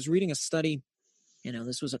interesting, I was reading a study,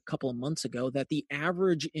 this was a couple of months ago, that the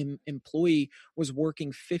average employee was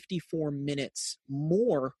working 54 minutes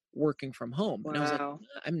more working from home. And I was like, Wow.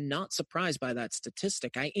 I'm not surprised by that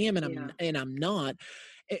statistic. I am, and Yeah. I'm not.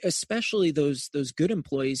 Especially those good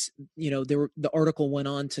employees. The article went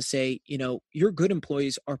on to say, your good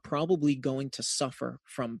employees are probably going to suffer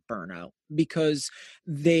from burnout, because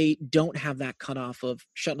they don't have that cutoff of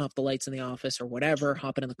shutting off the lights in the office or whatever,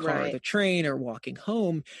 hopping in the car or Right. the train or walking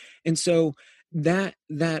home. And so that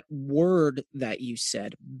word that you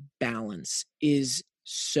said, balance, is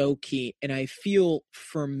so key. And I feel,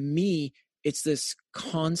 for me, it's this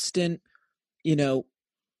constant, you know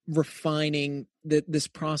refining this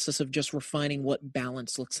process of just refining what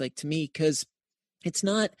balance looks like to me, because it's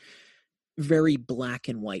not very black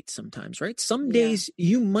and white sometimes, right? Some Yeah. days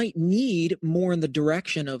you might need more in the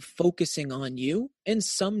direction of focusing on you, and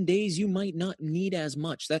some days you might not need as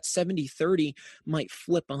much. That 70-30 might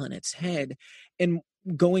flip on its head. And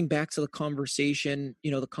going back to the conversation,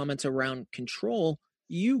 the comments around control,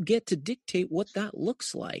 you get to dictate what that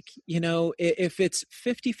looks like. If it's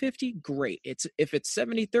 50-50, great. If it's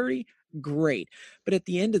 70-30, great. But at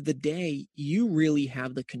the end of the day, you really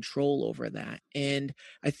have the control over that. And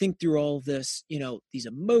I think through all of this, these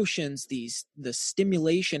emotions, the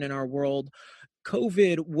stimulation in our world,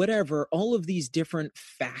 COVID, whatever, all of these different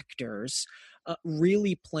factors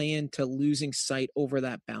really play into losing sight over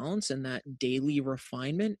that balance and that daily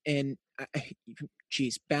refinement. And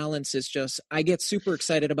geez, balance is just, I get super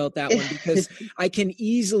excited about that one, because I can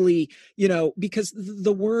easily, because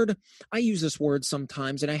the word, I use this word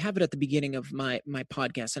sometimes, and I have it at the beginning of my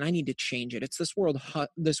podcast, and I need to change it. It's this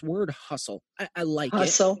word hustle. I like it.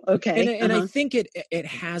 Hustle. Okay. And I think it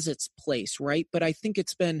has its place, right? But I think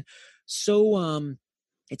it's been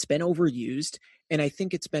it's been overused, and I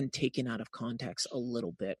think it's been taken out of context a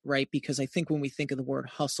little bit, right? Because I think when we think of the word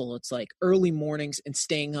hustle, it's like early mornings and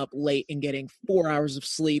staying up late and getting 4 hours of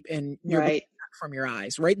sleep and you're Right. from your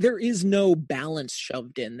eyes, right? There is no balance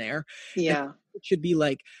shoved in there. Yeah. And it should be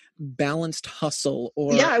like balanced hustle,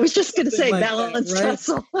 or yeah, I was just going to say like balanced that, right?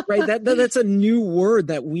 hustle. Right. That's a new word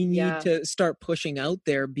that we need Yeah. to start pushing out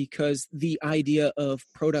there, because the idea of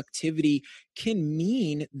productivity can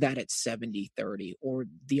mean that it's 70-30 or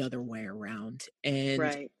the other way around. And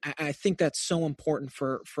Right. I think that's so important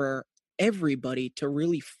for everybody to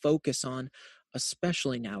really focus on,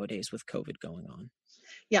 especially nowadays with COVID going on.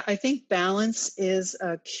 Yeah, I think balance is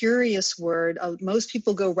a curious word. Most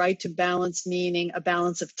people go right to balance, meaning a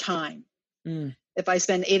balance of time. Mm. If I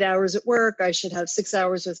spend 8 hours at work, I should have 6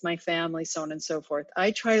 hours with my family, so on and so forth.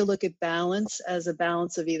 I try to look at balance as a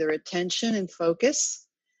balance of either attention and focus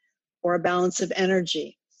or a balance of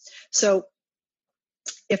energy. So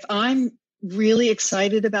if I'm really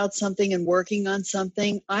excited about something and working on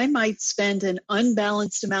something, I might spend an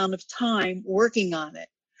unbalanced amount of time working on it.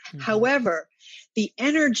 Mm-hmm. However, the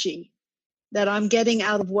energy that I'm getting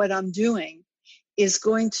out of what I'm doing is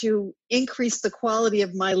going to increase the quality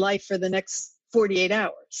of my life for the next 48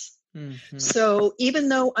 hours. Mm-hmm. So even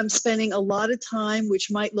though I'm spending a lot of time,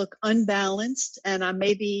 which might look unbalanced, and I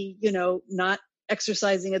may be, not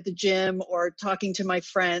exercising at the gym or talking to my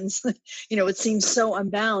friends, it seems so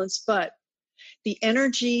unbalanced, but the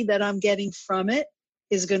energy that I'm getting from it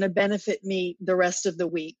is going to benefit me the rest of the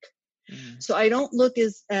week. So I don't look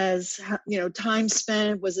as time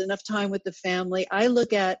spent was enough time with the family. I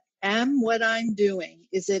look at, what I'm doing,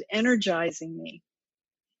 is it energizing me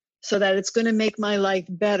so that it's going to make my life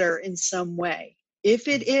better in some way? If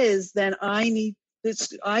it is, then I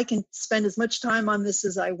can spend as much time on this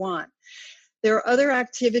as I want. There are other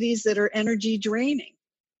activities that are energy draining,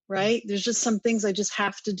 right? There's just some things I just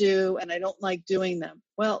have to do and I don't like doing them.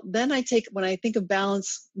 Well, then when I think of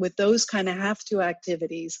balance with those kind of have to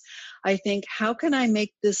activities, I think, how can I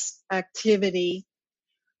make this activity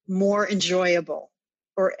more enjoyable?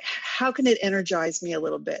 Or how can it energize me a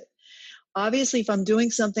little bit? Obviously, if I'm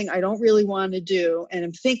doing something I don't really want to do and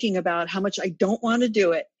I'm thinking about how much I don't want to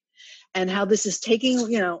do it and how this is taking,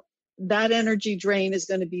 that energy drain is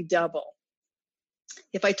going to be double.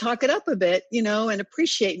 If I talk it up a bit, and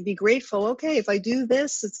appreciate and be grateful, okay, if I do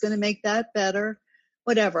this, it's going to make that better,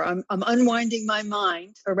 whatever. I'm unwinding my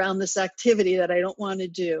mind around this activity that I don't want to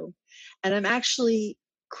do. And I'm actually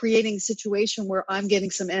creating a situation where I'm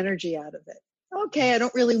getting some energy out of it. Okay, I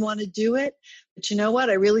don't really want to do it, but you know what?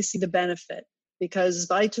 I really see the benefit, because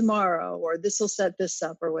by tomorrow, or this will set this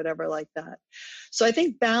up, or whatever like that. So I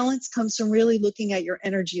think balance comes from really looking at your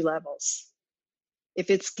energy levels. If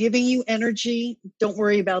it's giving you energy, don't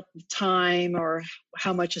worry about the time or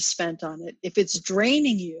how much is spent on it. If it's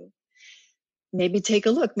draining you, maybe take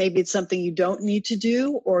a look. Maybe it's something you don't need to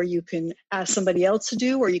do, or you can ask somebody else to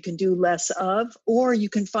do, or you can do less of, or you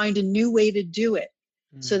can find a new way to do it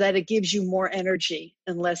so that it gives you more energy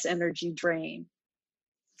and less energy drain.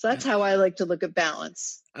 So that's how I like to look at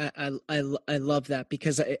balance. I love that,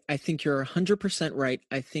 because I think you're 100% right.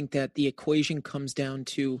 I think that the equation comes down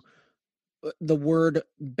to the word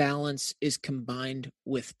balance is combined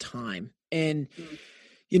with time. And,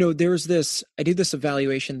 there's I do this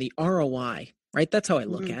evaluation, the ROI, right? That's how I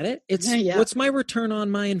look at it. It's what's my return on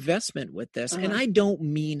my investment with this? And I don't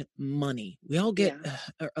mean money. We all get,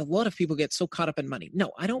 a lot of people get so caught up in money.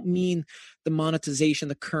 No, I don't mean the monetization,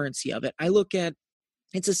 the currency of it. I look at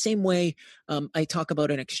It's the same way I talk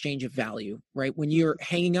about an exchange of value, right? When you're Mhm.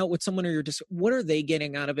 hanging out with someone or you're just, what are they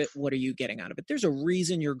getting out of it? What are you getting out of it? There's a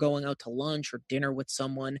reason you're going out to lunch or dinner with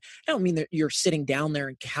someone. I don't mean that you're sitting down there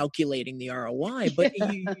and calculating the ROI, but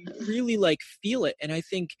Yeah. you really like feel it. And I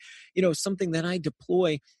think, something that I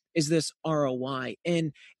deploy is this ROI,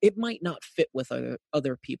 and it might not fit with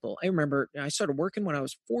other people. I remember I started working when I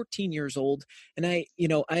was 14 years old, and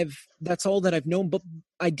that's all that I've known, but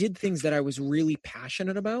I did things that I was really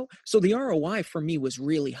passionate about. So the ROI for me was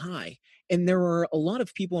really high. And there were a lot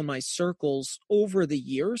of people in my circles over the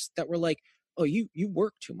years that were like, "Oh, you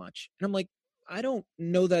work too much." And I'm like, "I don't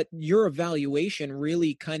know that your evaluation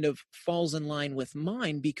really kind of falls in line with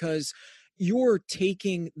mine, because you're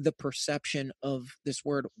taking the perception of this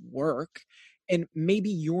word work, and maybe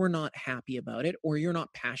you're not happy about it, or you're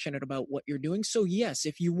not passionate about what you're doing. So yes,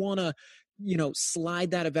 if you want to slide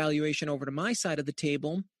that evaluation over to my side of the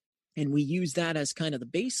table, and we use that as kind of the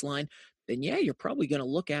baseline, then yeah, you're probably going to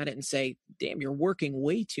look at it and say, damn, you're working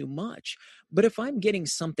way too much. But if I'm getting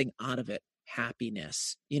something out of it,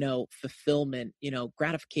 happiness, fulfillment,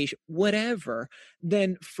 gratification, whatever,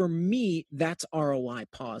 then for me, that's ROI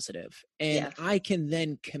positive. And Yeah. I can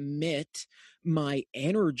then commit my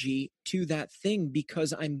energy to that thing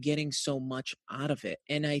because I'm getting so much out of it.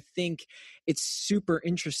 And I think it's super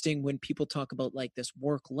interesting when people talk about like this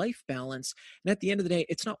work life balance. And at the end of the day,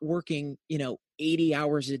 it's not working, 80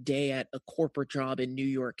 hours a day at a corporate job in New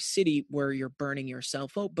York City where you're burning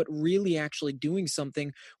yourself out, but really actually doing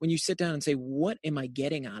something when you sit down and say, what am I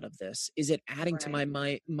getting out of this? Is it adding to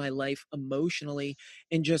Right. my life emotionally?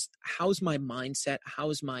 And just how's my mindset?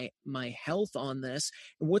 How's my health on this?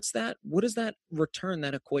 And what does that return,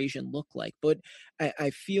 that equation look like? But I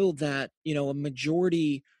feel that, a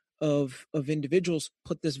majority of individuals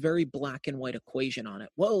put this very black and white equation on it.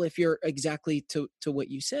 Well, if you're exactly to what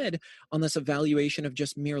you said, on this evaluation of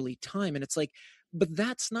just merely time, and it's like, but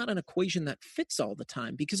that's not an equation that fits all the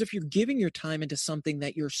time, because if you're giving your time into something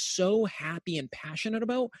that you're so happy and passionate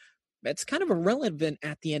about, that's kind of irrelevant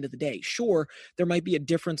at the end of the day. Sure, there might be a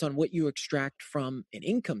difference on what you extract from an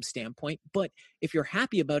income standpoint, but if you're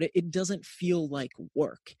happy about it, it doesn't feel like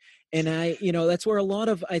work. And that's where a lot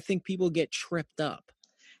of, I think, people get tripped up.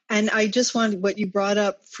 And I just wanted, what you brought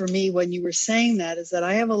up for me when you were saying that is that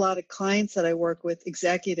I have a lot of clients that I work with,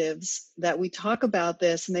 executives, that we talk about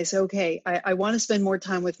this and they say, okay, I want to spend more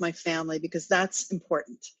time with my family because that's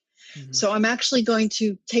important. Mhm. So I'm actually going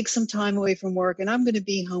to take some time away from work and I'm going to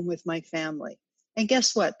be home with my family. And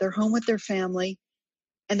guess what? They're home with their family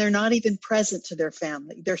and they're not even present to their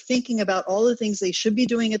family. They're thinking about all the things they should be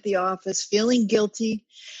doing at the office, feeling guilty.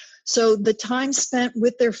 So the time spent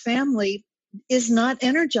with their family is not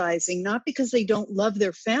energizing, not because they don't love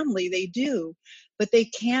their family, they do, but they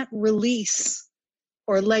can't release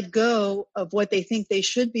or let go of what they think they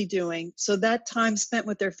should be doing. So that time spent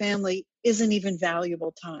with their family isn't even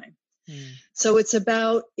valuable time. Mm. So it's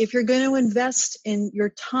about, if you're going to invest in your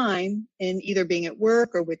time in either being at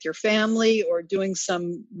work or with your family or doing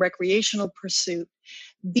some recreational pursuit,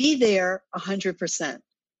 be there 100%.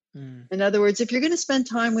 Mm. In other words, if you're going to spend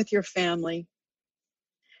time with your family,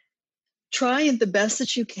 try the best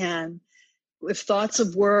that you can. If thoughts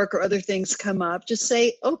of work or other things come up, just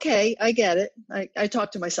say, okay, I get it. I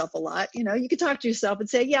talk to myself a lot. You can talk to yourself and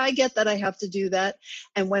say, yeah, I get that I have to do that.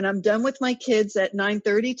 And when I'm done with my kids at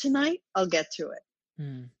 9:30 tonight, I'll get to it.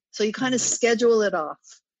 Mm. So you kind of Mm. schedule it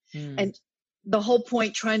off. Mm. And the whole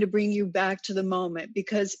point trying to bring you back to the moment,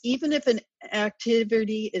 because even if an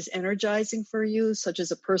activity is energizing for you, such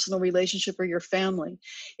as a personal relationship or your family,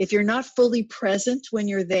 if you're not fully present when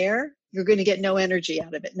you're there, you're going to get no energy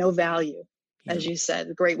out of it, no value, Yeah. as you said,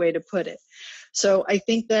 a great way to put it. So I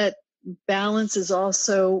think that balance is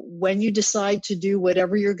also when you decide to do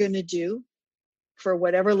whatever you're going to do for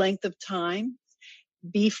whatever length of time,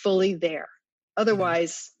 be fully there. Yeah.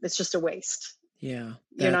 Otherwise, it's just a waste. Yeah.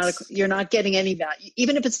 you're not That's you're not getting any value.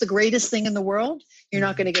 Even if it's the greatest thing in the world, you're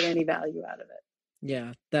not going mhm. to get any value out of it.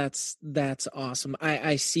 Yeah, that's awesome.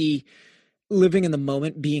 I see living in the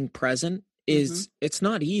moment, being present, Hmm. is it's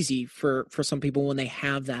not easy for some people when they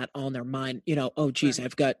have that on their mind. Oh geez, Right.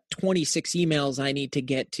 I've got 26 emails I need to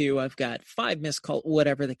get to. I've got 5 missed calls,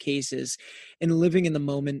 whatever the case is. And living in the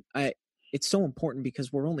moment, it's so important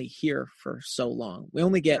because we're only here for so long. We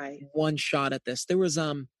only get Right. one shot at this. There was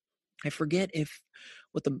I forget if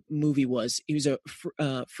what the movie was. He was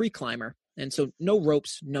a free climber, and so no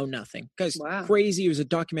ropes, no nothing. Guys, Wow. crazy. It was a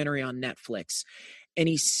documentary on Netflix, and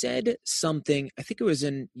he said something. I think it was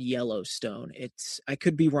in Yellowstone. I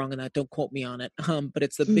could be wrong on that. Don't quote me on it. But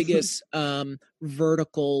it's the biggest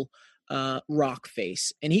vertical rock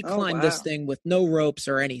face, and he Oh, climbed this wow. thing with no ropes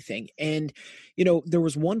or anything. And, you know, there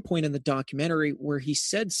was one point in the documentary where he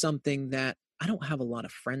said something that, I don't have a lot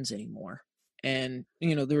of friends anymore. And,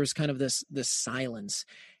 you know, there was kind of this silence.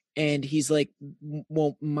 And he's like,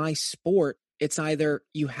 well, my sport, it's either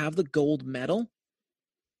you have the gold medal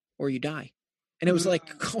or you die. And it was Mm.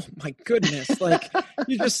 like, oh my goodness, like,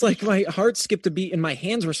 you just, like, my heart skipped a beat and my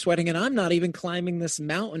hands were sweating and I'm not even climbing this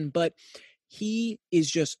mountain. But he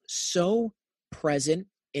is just so present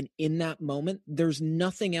and in that moment. There's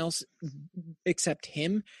nothing else except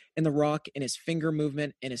him and the rock and his finger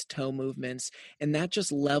movement and his toe movements. And that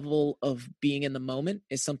just level of being in the moment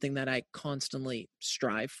is something that I constantly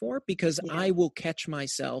strive for, because Yeah. I will catch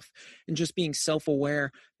myself and just being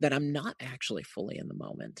self-aware that I'm not actually fully in the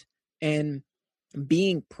moment. And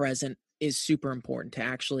being present is super important to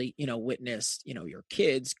actually, you know, witness, you know, your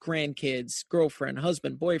kids, grandkids, girlfriend,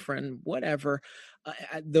 husband, boyfriend, whatever.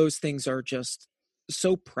 Those things are just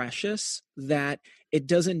so precious that it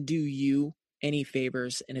doesn't do you any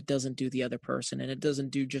favors, and it doesn't do the other person, and it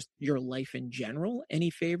doesn't do just your life in general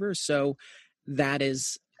any favors. So that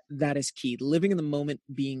is key. Living in the moment,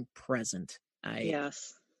 being present.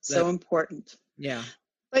 Yes. That So important. Yeah.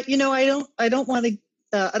 But you know, I don't want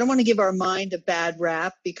to give our mind a bad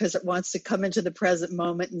rap because it wants to come into the present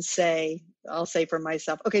moment and say, I'll say for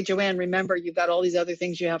myself, okay, Jo-Aynne, remember you've got all these other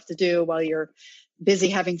things you have to do while you're busy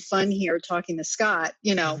having fun here talking to Scott.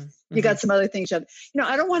 You know, you got some other things I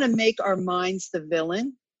don't want to make our minds the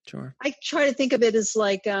villain. Sure. I try to think of it as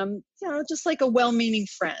like, just like a well-meaning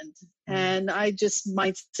friend. And I just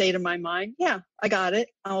might say to my mind, yeah, I got it.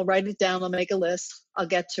 I'll write it down. I'll make a list. I'll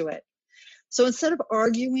get to it. So instead of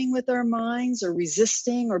arguing with our minds or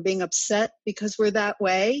resisting or being upset because we're that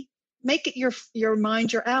way, make it your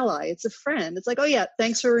mind your ally. It's a friend. It's like, oh yeah,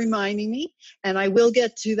 thanks for reminding me, and I will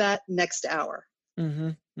get to that next hour.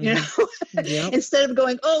 You know, Yep. instead of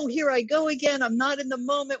going, oh, here I go again. I'm not in the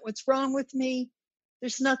moment. What's wrong with me?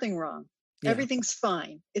 There's nothing wrong. Yeah. Everything's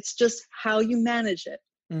fine. It's just how you manage it.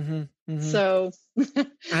 So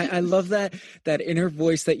I love that inner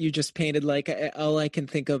voice that you just painted. Like, all I can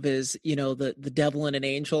think of is, you know, the devil and an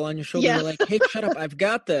angel on your shoulder. yeah. You're like, hey, shut up, I've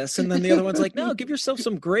got this. And then the other one's like, no, give yourself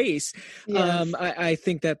some grace. Yes. I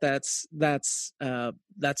think that's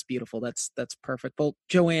beautiful. That's perfect. Well,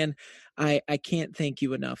 Jo-Aynne, I can't thank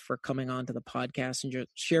you enough for coming on to the podcast and just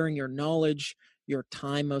sharing your knowledge, your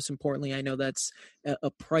time. Most importantly, I know that's a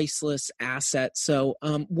priceless asset. So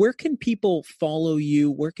where can people follow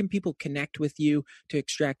you? Where can people connect with you to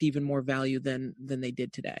extract even more value than they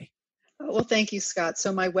did today? Well, thank you, Scott.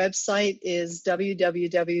 So my website is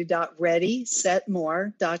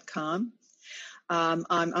www.readysetmore.com. I'm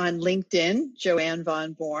on LinkedIn, Jo-Aynne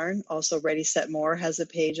Von Born. Also, Ready Set More has a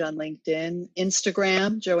page on LinkedIn,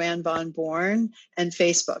 Instagram, Jo-Aynne Von Born, and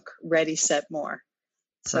Facebook, Ready Set More.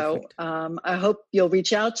 Perfect. So I hope you'll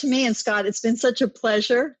reach out to me. And Scott, it's been such a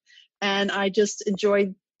pleasure. And I just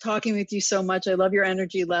enjoyed talking with you so much. I love your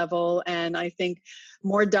energy level. And I think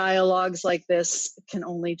more dialogues like this can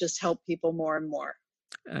only just help people more and more.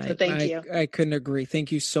 So thank you. I couldn't agree.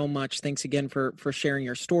 Thank you so much. Thanks again for sharing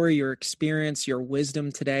your story, your experience, your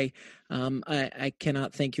wisdom today. I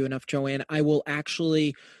cannot thank you enough, Jo-Aynne. I will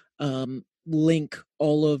actually link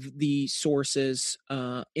all of the sources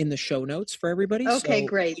in the show notes for everybody. Okay, So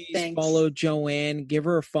great. please Thanks. follow Jo-Aynne, give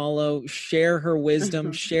her a follow, share her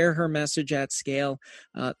wisdom, share her message at scale.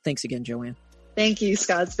 Thanks again, Jo-Aynne. Thank you,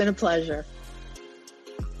 Scott. It's been a pleasure.